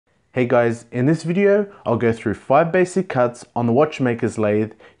Hey guys, in this video I'll go through 5 basic cuts on the Watchmakers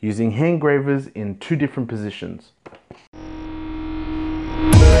lathe using hand gravers in 2 different positions.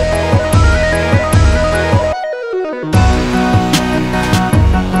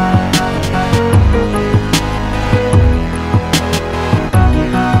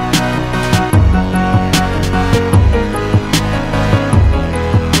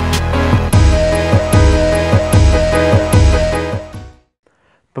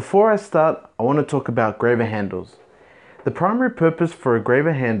 Before I start, I want to talk about graver handles. The primary purpose for a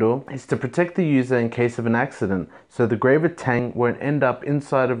graver handle is to protect the user in case of an accident, so the graver tang won't end up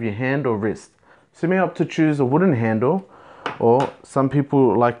inside of your hand or wrist. So you may opt to choose a wooden handle, or some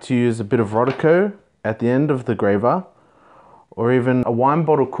people like to use a bit of Rodico at the end of the graver, or even a wine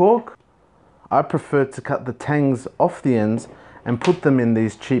bottle cork. I prefer to cut the tangs off the ends and put them in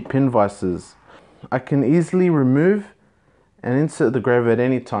these cheap pin vices. I can easily remove and insert the graver at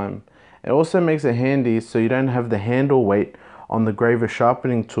any time. It also makes it handy so you don't have the handle weight on the graver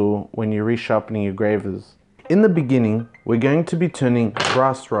sharpening tool when you're resharpening your gravers. In the beginning, we're going to be turning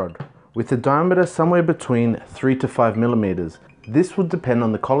brass rod with a diameter somewhere between 3 to 5 millimeters. This will depend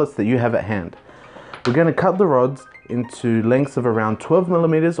on the collets that you have at hand. We're going to cut the rods into lengths of around 12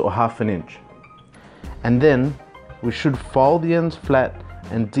 millimeters or half an inch. And then we should file the ends flat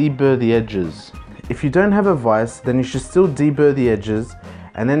and deburr the edges. If you don't have a vise, then you should still deburr the edges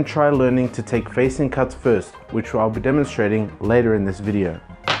and then try learning to take facing cuts first, which I'll be demonstrating later in this video.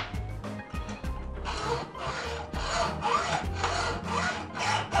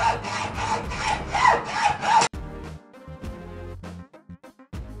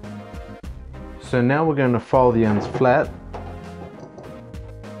 So now we're going to file the ends flat.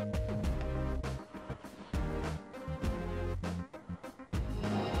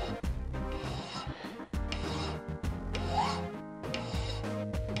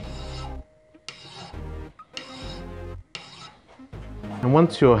 And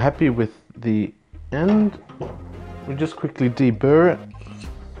once you're happy with the end, we just quickly deburr it.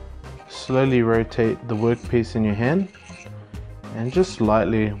 Slowly rotate the workpiece in your hand and just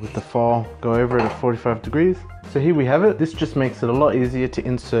lightly with the file go over it at 45 degrees. So here we have it. This just makes it a lot easier to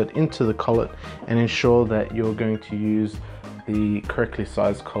insert into the collet and ensure that you're going to use the correctly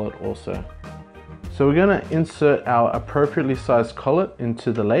sized collet also. So we're going to insert our appropriately sized collet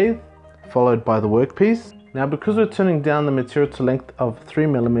into the lathe, followed by the workpiece. Now, because we're turning down the material to length of 3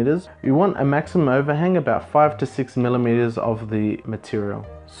 millimeters, we want a maximum overhang about 5 to 6 millimeters of the material.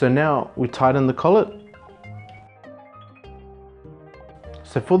 So now we tighten the collet.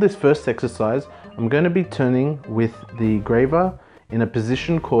 So for this first exercise, I'm going to be turning with the graver in a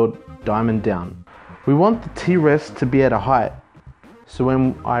position called diamond down. We want the T-rest to be at a height. So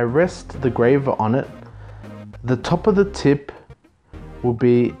when I rest the graver on it, the top of the tip will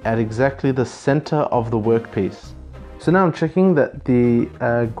be at exactly the center of the workpiece. So now I'm checking that the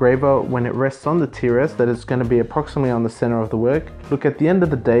graver, when it rests on the T-rest, that it's going to be approximately on the center of the work. Look, at the end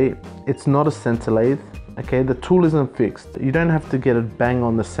of the day, it's not a center lathe. Okay, the tool isn't fixed. You don't have to get it bang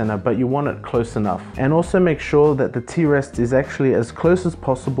on the center, but you want it close enough. And also make sure that the T-rest is actually as close as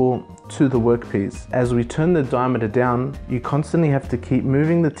possible to the workpiece. As we turn the diameter down, you constantly have to keep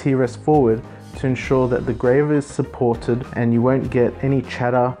moving the T-rest forward to ensure that the graver is supported and you won't get any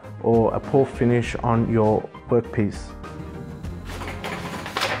chatter or a poor finish on your workpiece.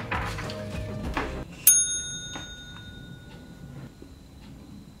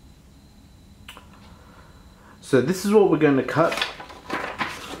 So this is what we're going to cut.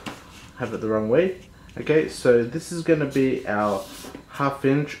 Have it the wrong way. Okay, so this is going to be our 1/2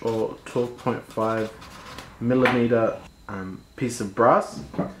 inch or 12.5 millimeter piece of brass.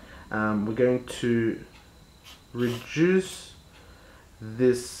 We're going to reduce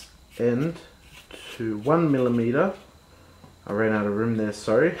this end to 1 millimeter. I ran out of room there,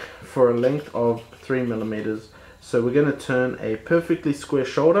 sorry, for a length of 3 millimeters. So we're going to turn a perfectly square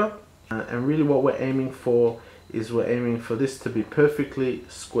shoulder, and really what we're aiming for is we're aiming for this to be perfectly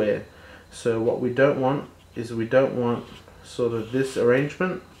square. So what we don't want is we don't want sort of this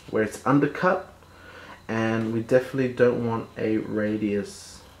arrangement where it's undercut, and we definitely don't want a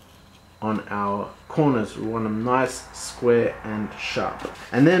radius on our corners. We want them nice, square and sharp.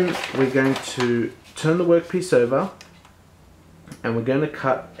 And then we're going to turn the workpiece over and we're going to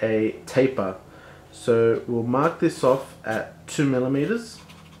cut a taper. So we'll mark this off at 2 millimeters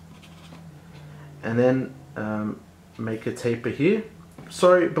and then make a taper here.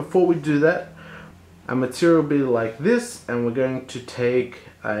 Sorry, before we do that, our material will be like this, and we're going to take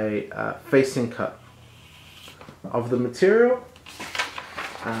a facing cut of the material.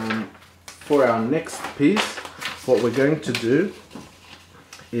 For our next piece, what we're going to do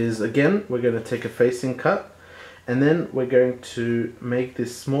is, again, we're going to take a facing cut, and then we're going to make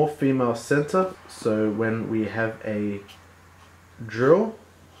this small female center, so when we have a drill,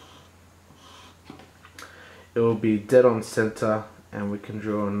 it will be dead on center and we can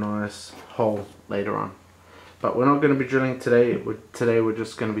drill a nice hole later on. But we're not going to be drilling today. Today we're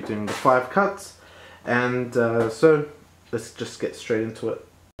just going to be doing the 5 cuts, and so let's just get straight into it.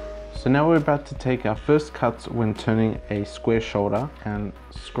 So now we're about to take our first cuts when turning a square shoulder and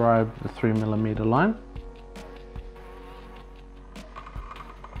scribe the 3mm line.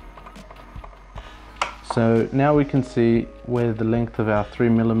 So now we can see where the length of our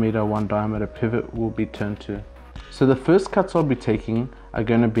 3mm 1 diameter pivot will be turned to. So the first cuts I'll be taking are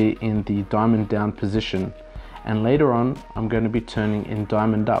going to be in the diamond down position, and later on I'm going to be turning in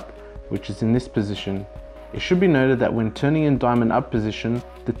diamond up, which is in this position. It should be noted that when turning in diamond up position,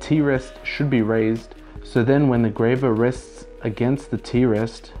 the T-rest should be raised, so then when the graver rests against the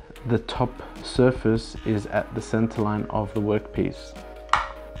T-rest, the top surface is at the center line of the workpiece.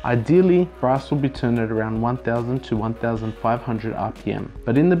 Ideally, brass will be turned at around 1000 to 1500 RPM,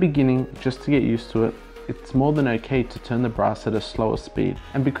 but in the beginning, just to get used to it, it's more than okay to turn the brass at a slower speed.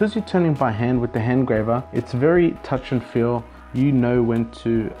 And because you're turning by hand with the hand graver, it's very touch and feel. You know when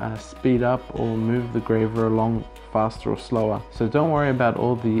to speed up or move the graver along faster or slower. So don't worry about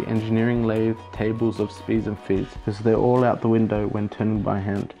all the engineering lathe tables of speeds and feeds, because they're all out the window when turning by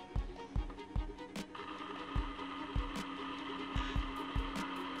hand.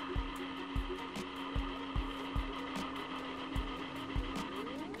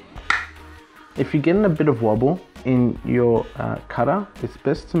 If you're getting a bit of wobble in your cutter, it's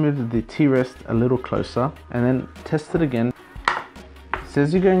best to move the T-rest a little closer and then test it again. So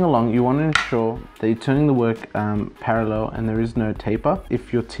as you're going along, you want to ensure that you're turning the work parallel and there is no taper.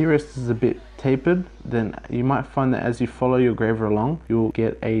 If your T-rest is a bit tapered, then you might find that as you follow your graver along, you'll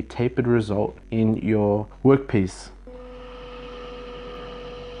get a tapered result in your workpiece.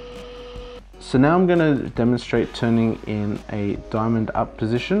 So now I'm going to demonstrate turning in a diamond up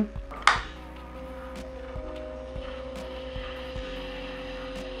position.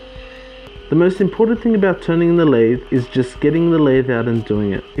 The most important thing about turning the lathe is just getting the lathe out and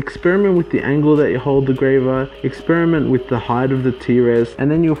doing it. Experiment with the angle that you hold the graver, experiment with the height of the T-rest,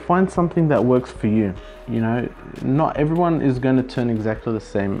 and then you'll find something that works for you. You know, not everyone is going to turn exactly the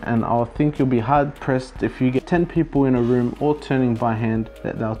same, and I think you'll be hard pressed if you get 10 people in a room all turning by hand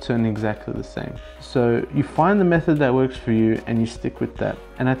that they'll turn exactly the same. So you find the method that works for you and you stick with that.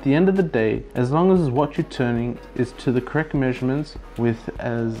 And at the end of the day, as long as what you're turning is to the correct measurements with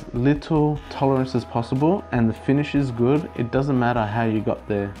as little tolerance as possible and the finish is good, it doesn't matter how you got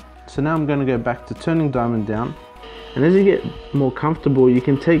there. So now I'm going to go back to turning diamond down. And as you get more comfortable, you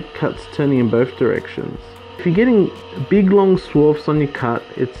can take cuts turning in both directions. If you're getting big long swaths on your cut,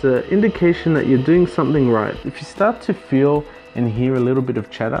 it's an indication that you're doing something right. If you start to feel and hear a little bit of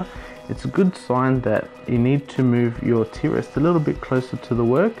chatter, it's a good sign that you need to move your T-rest a little bit closer to the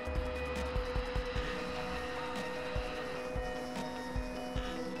work.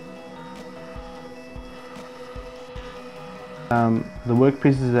 The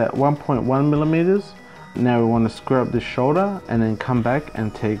workpiece is at 1.1 millimeters. Now we want to square up this shoulder and then come back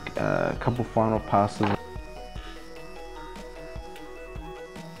and take a couple final passes.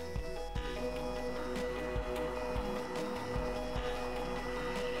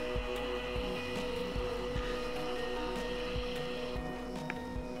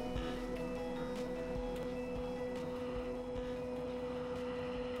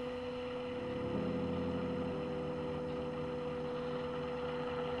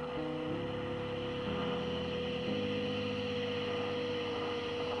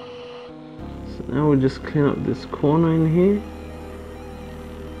 Now we'll just clean up this corner in here.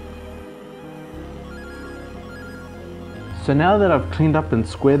 So now that I've cleaned up and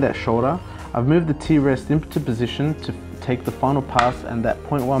squared that shoulder, I've moved the T-rest into position to take the final pass and that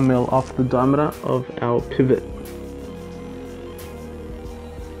 0.1 mil off the diameter of our pivot.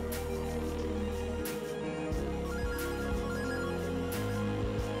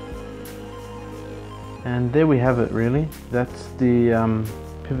 And there we have it really. That's the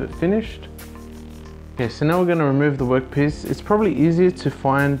pivot finished. Okay, so now we're going to remove the workpiece. It's probably easier to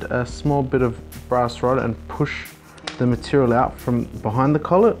find a small bit of brass rod and push the material out from behind the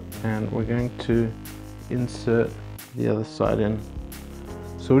collet, and we're going to insert the other side in.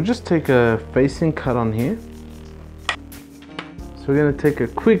 So we'll just take a facing cut on here. So we're going to take a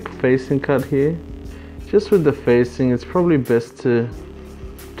quick facing cut here. Just with the facing, it's probably best to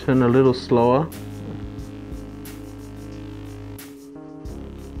turn a little slower.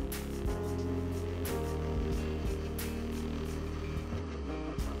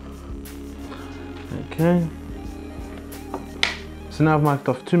 Okay. So now I've marked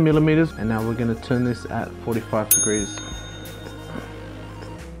off 2 millimeters, and now we're going to turn this at 45 degrees.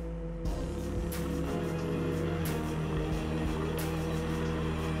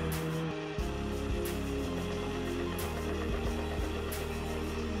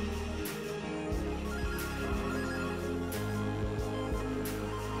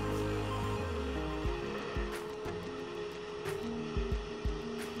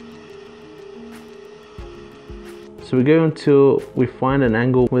 So we go until we find an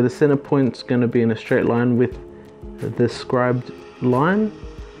angle where the center point's going to be in a straight line with the scribed line,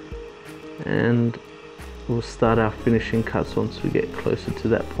 and we'll start our finishing cuts once we get closer to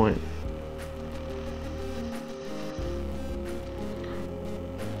that point.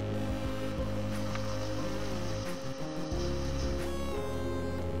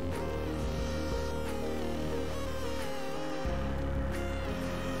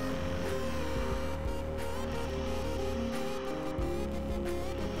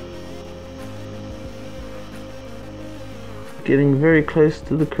 Getting very close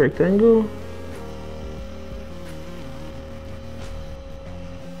to the correct angle.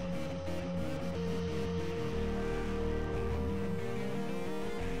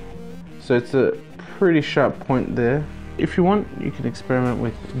 So it's a pretty sharp point there. If you want, you can experiment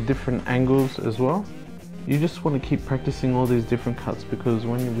with different angles as well. You just want to keep practicing all these different cuts, because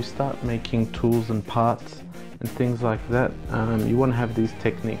when we start making tools and parts and things like that, you want to have these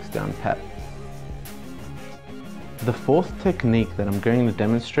techniques down pat. The fourth technique that I'm going to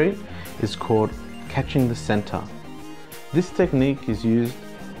demonstrate is called catching the center. This technique is used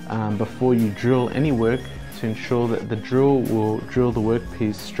before you drill any work to ensure that the drill will drill the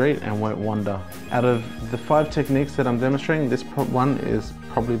workpiece straight and won't wander. Out of the 5 techniques that I'm demonstrating, this one is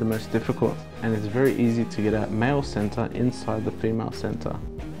probably the most difficult, and it's very easy to get a male center inside the female center.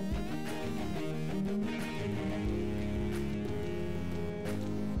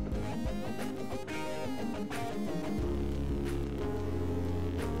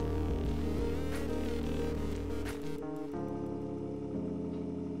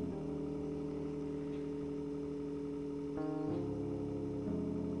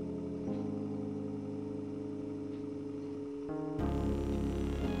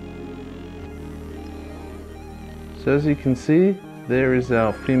 So as you can see, there is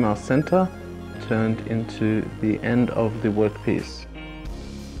our female center turned into the end of the workpiece.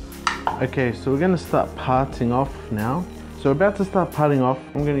 Okay, so we're going to start parting off now. So we're about to start parting off.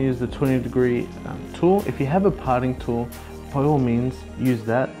 I'm going to use the 20-degree tool. If you have a parting tool, by all means use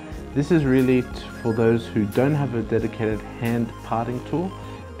that. This is really for those who don't have a dedicated hand parting tool,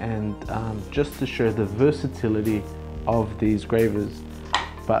 and just to show the versatility of these gravers.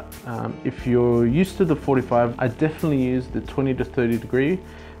 But if you're used to the 45, I definitely use the 20 to 30 degree,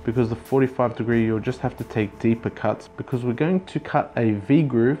 because the 45 degree you'll just have to take deeper cuts, because we're going to cut a V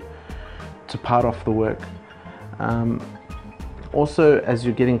groove to part off the work. Also, as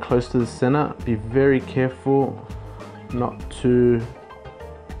you're getting close to the center, be very careful not to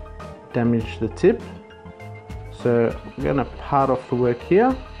damage the tip. So we're going to part off the work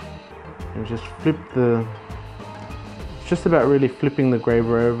here and just flip the, just about really flipping the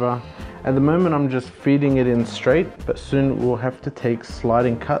graver over. At the moment I'm just feeding it in straight, but soon we'll have to take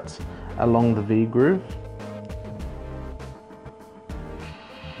sliding cuts along the V groove.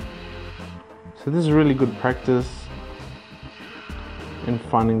 So this is really good practice in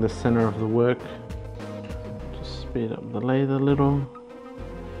finding the center of the work. Just speed up the lathe a little.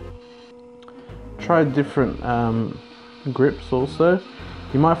 Try different grips also.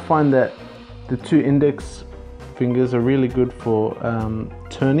 You might find that the 2 index fingers are really good for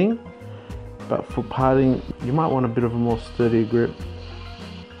turning, but for parting you might want a bit of a more sturdy grip.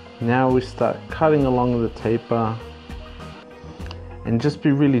 Now we start cutting along the taper, and just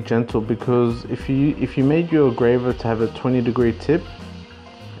be really gentle, because if you made your graver to have a 20-degree tip,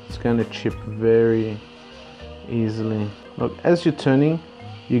 it's going to chip very easily. Look, as you're turning,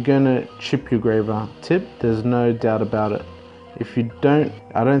 you're going to chip your graver tip, there's no doubt about it. If you don't,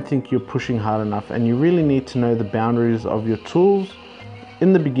 I don't think you're pushing hard enough, and you really need to know the boundaries of your tools.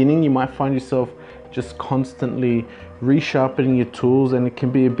 In the beginning, you might find yourself just constantly resharpening your tools, and it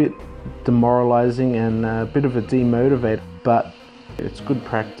can be a bit demoralizing and a bit of a demotivator, but it's good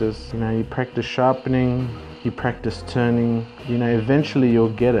practice. You know, you practice sharpening, you practice turning, you know, eventually you'll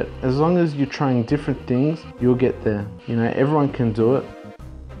get it. As long as you're trying different things, you'll get there. You know, everyone can do it.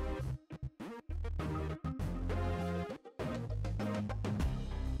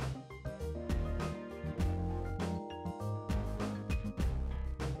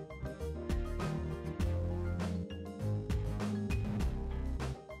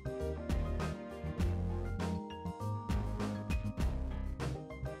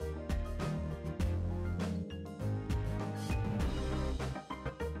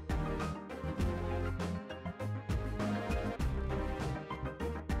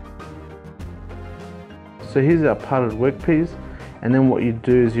 So here's our parted workpiece, and then what you'd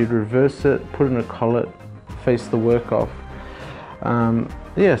do is you'd reverse it, put in a collet, face the work off.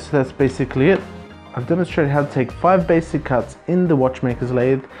 Yeah, so that's basically it. I've demonstrated how to take 5 basic cuts in the Watchmaker's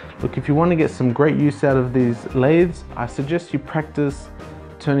lathe. Look, if you want to get some great use out of these lathes, I suggest you practice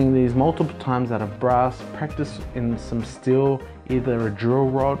turning these multiple times out of brass, practice in some steel, either a drill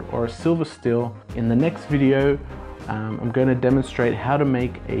rod or a silver steel. In the next video, I'm going to demonstrate how to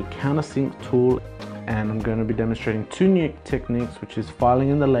make a countersink tool, and I'm going to be demonstrating 2 new techniques, which is filing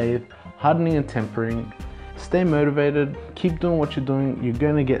in the lathe, hardening and tempering. Stay motivated, keep doing what you're doing, you're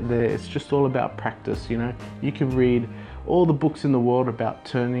going to get there. It's just all about practice, you know. You can read all the books in the world about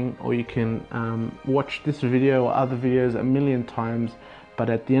turning, or you can watch this video or other videos a million times, but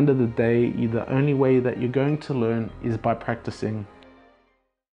at the end of the day, the only way that you're going to learn is by practicing.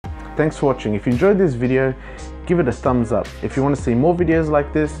 Thanks for watching. If you enjoyed this video, give it a thumbs up. If you want to see more videos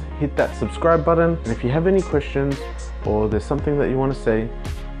like this, hit that subscribe button. And if you have any questions or there's something that you want to say,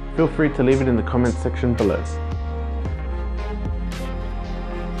 feel free to leave it in the comment section below.